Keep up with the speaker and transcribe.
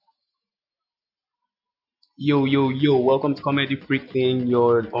Yo, yo, yo, welcome to Comedy Freak Thing,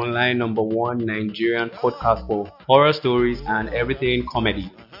 your online number one Nigerian podcast for horror stories and everything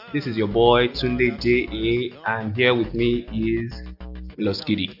comedy. This is your boy Tunde J.A. and here with me is Los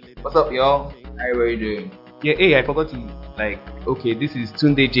Kitty. What's up, y'all? How are you doing? Yeah, hey, I forgot to, okay, this is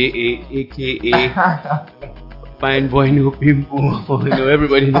Tunde J.A. aka Fine Boy No Pimple. No,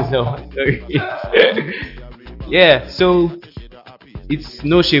 everybody knows that one. Sorry. Yeah, so it's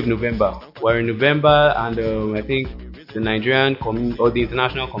No Shave November. We're in November, and I think the Nigerian or the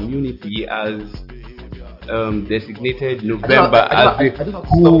international community has designated November as I the just have to stop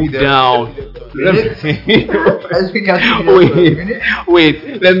cool you there. down. Let me I just think I have to be there for a wait, minute.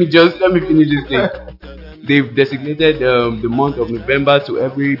 wait. Let me finish this thing. They've designated the month of November to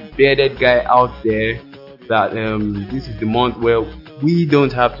every bearded guy out there that this is the month where we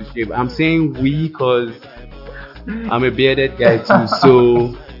don't have to shave. I'm saying we because I'm a bearded guy too.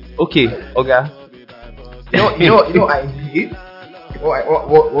 So, okay, okay. What I hate.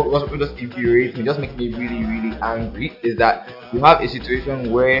 What just infuriates me, just makes me really, really angry is that you have a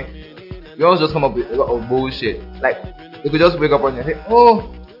situation where girls just come up with a lot of bullshit. Like they could just wake up one day and say,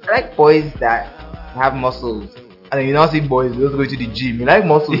 "Oh, I like boys that have muscles," and then you now see boys just go to the gym. You like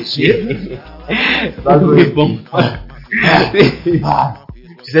muscles, shit. That's what With it bump.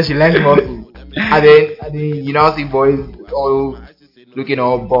 She said she likes muscles. And then you now see boys all looking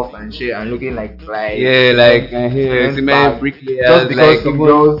all buff and shit and looking like Yeah, like here, cement cement bag. bricklayers, Just because like some even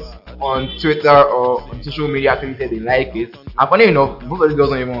girls on Twitter or on social media actually say they like it. And funny enough, most of these girls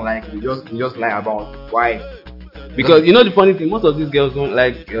don't even like it. They just lie about why. because you know the funny thing, most of these girls don't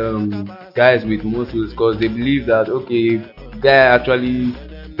like guys with muscles because they believe that okay, guy actually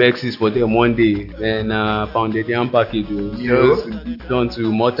vexes for them one day, then pounded yam package will You know? just done to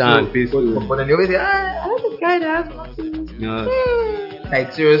mortar So, and pesto. but then they always say, I like this guy that has muscles. You know,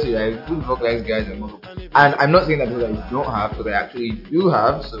 Like seriously, like who the fuck likes guys with muscles? And I'm not saying that because I don't have, because I actually do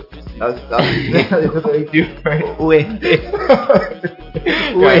have. So that's that's totally different. wait, Yeah,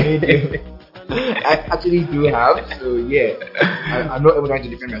 I need you. I actually do have. So yeah, I'm not even trying to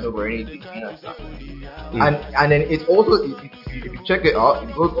defend myself or anything. You know, so. And then it's also if you check it out,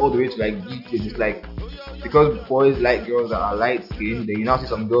 it goes all the way to like details. It's like because boys like girls that are light skinned, then you now see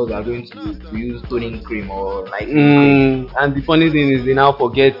some girls that are going to use toning cream or lightening cream. And the funny thing is they now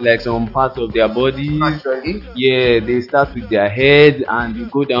forget like some parts of their body. Naturally, Yeah, they start with their head and they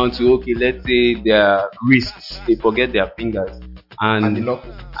go down to okay, let's say their wrists. They forget their fingers and and the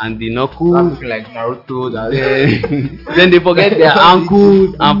knuckles. and the That's knuckles. looking like Naruto. Then they forget their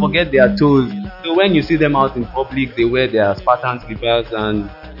ankles and forget their toes. So when you see them out in public, they wear their Spartan slippers and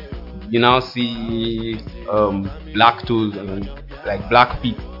you now see black toes and like black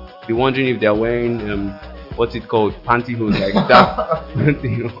feet. Be wondering if they're wearing what's it called, pantyhose, like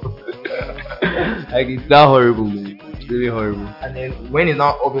that. Like it's that horrible, man. It's really horrible. And then when it's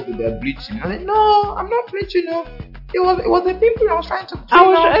not obvious that they're bleaching, I'm like, no, I'm not bleaching. No, it was a pimple I was trying to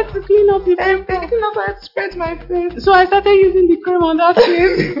clean up. to clean up the And thinking that I had spread my face. so I started using the cream on that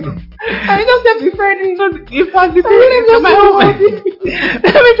face. I just kept defending. So in fact, the Let me just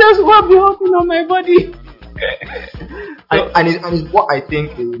let me just rub the whole thing on my body. And it's what I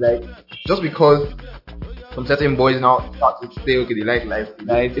think is like just because some certain boys now start to say okay they like life.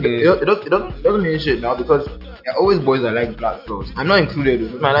 Light It doesn't mean shit now because there are always boys that like black girls. I'm not included.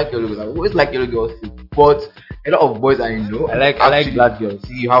 I like yellow girls. I always like yellow girls too. But a lot of boys I know. I like black girls.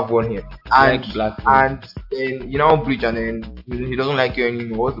 See, you have one here. I And like black girls. and then you know bleach and then he doesn't like you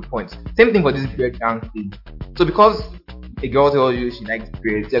anymore. What's the point? Same thing for this beard gang thing. So because a girl tells you she likes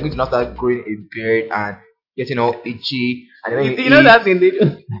beards, you're going to now start growing a beard and getting all itchy and then You know that thing they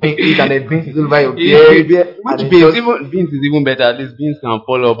do. you eat and then beans all over your Yeah, beard. And which then beans? just- Even beans is even better. At least beans can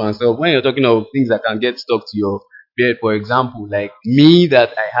fall off and stuff. When you're talking of things that can get stuck to your beard, for example, like me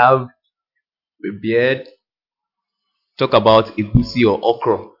that I have a beard, talk about egusi or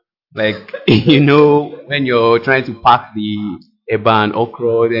okra. Like when you're trying to pack the eba and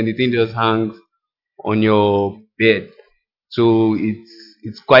okra, then the thing just hangs on your beard. So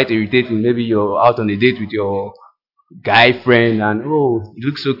it's quite irritating. Maybe you're out on a date with your guy friend and oh he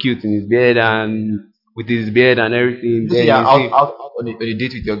looks so cute in his beard and with his beard and everything. you see Then you're you out, see out, out on a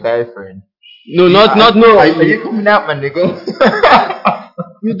date with your guy friend. no, not no. Are you coming out, man? They go.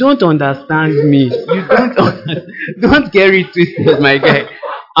 You don't understand me. You don't get it twisted, my guy.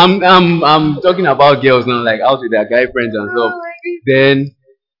 I'm talking about girls now, like out with their guy friends and stuff. Then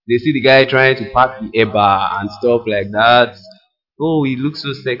they see the guy trying to pack the eba and stuff like that. Oh, he looks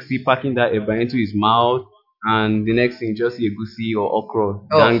so sexy packing that eba into his mouth, and the next thing you just see a goosey or okra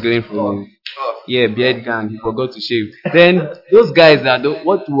dangling from his yeah beard gang. He forgot to shave. Then those guys that don't,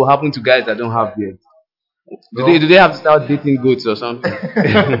 what will happen to guys that don't have beard? Do they have to start dating goats or something?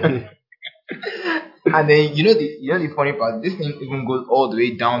 And then the funny part, this thing even goes all the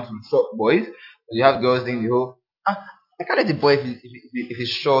way down to short boys. So you have girls saying the whole I can't date a boy if he's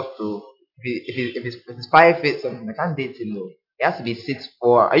short though. If he's 5 feet something, I can't date him though. He has to be 6'4".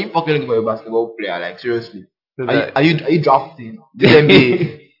 Are you fucking looking for a basketball player? Like seriously. So Are you that- are you are you drafting the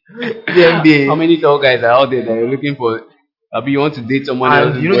NBA? The NBA. How many tall guys are out there that are looking for? Maybe you want to date someone And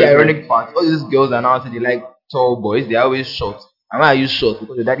else's you know the boyfriend? ironic part, all these girls are now saying they like tall boys, they're always short. And why are you short?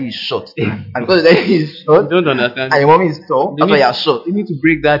 Because your daddy is short. And because your daddy is I short don't understand. and your mommy is tall, They that's why need, you're short. they need to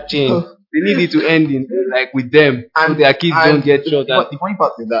break that chain. They need it to end in like with them, so their kids don't get short. The funny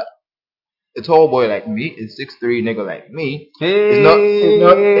part is that a tall boy like me, a 6'3" nigga like me, Hey,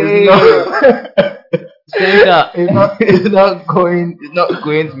 center. it's not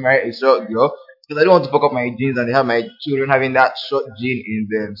going to marry a short girl because I don't want to fuck up my genes and they have my children having that short gene in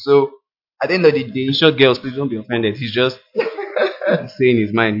them. So at the end of the day, The short girls, please don't be offended. He's just saying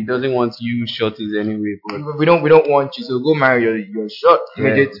his mind. He doesn't want you shorties anyway. But we don't want you. So go marry your short Yeah.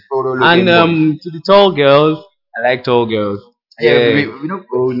 midget photo and looking boy. to the tall girls, I like tall girls. Yeah, we don't.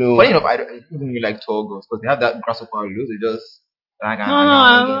 Oh no. Funny enough, I don't really like tall girls because they have that grasshopper look. They just like No,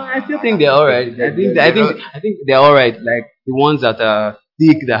 I still think they're alright. I think they're alright. Like the ones that are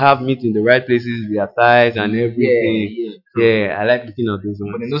thick, that have meat in the right places, their thighs and everything. Yeah, I like looking at those But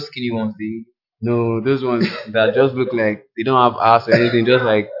ones. then those skinny ones, they No, those ones that just look like they don't have ass or anything, just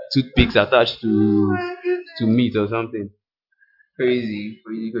like toothpicks attached to meat or something. crazy.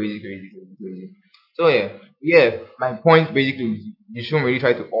 So yeah. My point basically, is you shouldn't really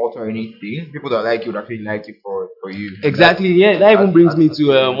try to alter anything. People that like you would actually like you for you. Exactly. Yeah, that even That's- brings me that's-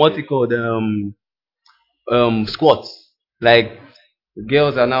 to what you call the squats. Like the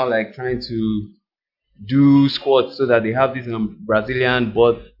girls are now like trying to do squats so that they have this Brazilian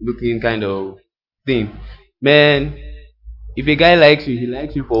butt looking kind of thing. Man, if a guy likes you, he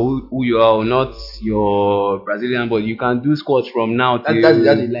likes you for who you are, not your Brazilian butt. You can do squats from now till That's a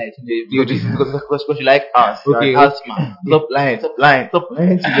lie. Because you like us. Okay. You're an us man. Stop lying to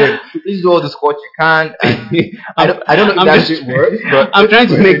them. Please do all the squats you can. And I don't know if I'm that just- shit works, but I'm trying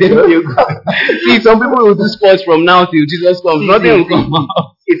to make them feel good. See, some people will do sports from now till Jesus comes. Nothing will come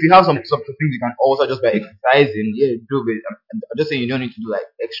out. if you have some things you can alter just by exercising, yeah, do it. I'm just saying you don't need to do like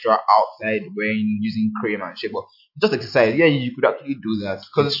extra outside when using cream and shit, but just exercise. Yeah, you could actually do that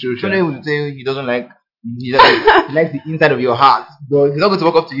because It's true, Shone would say he doesn't like. He likes the inside of your heart, but he's not going to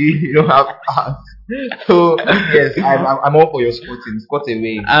walk up to you. You don't have heart. So yes, I'm all for your squatting. Squat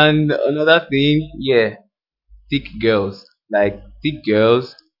away. And another thing, yeah, thick girls. Like thick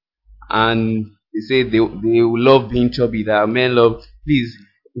girls, and they say they will love being chubby. That men love. Please,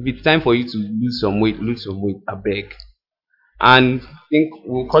 if it's time for you to lose some weight, lose some weight. I beg. And I think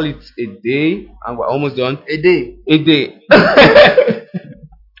we'll call it a day, and we're almost done. A day. A day.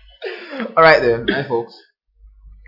 All right then, bye folks.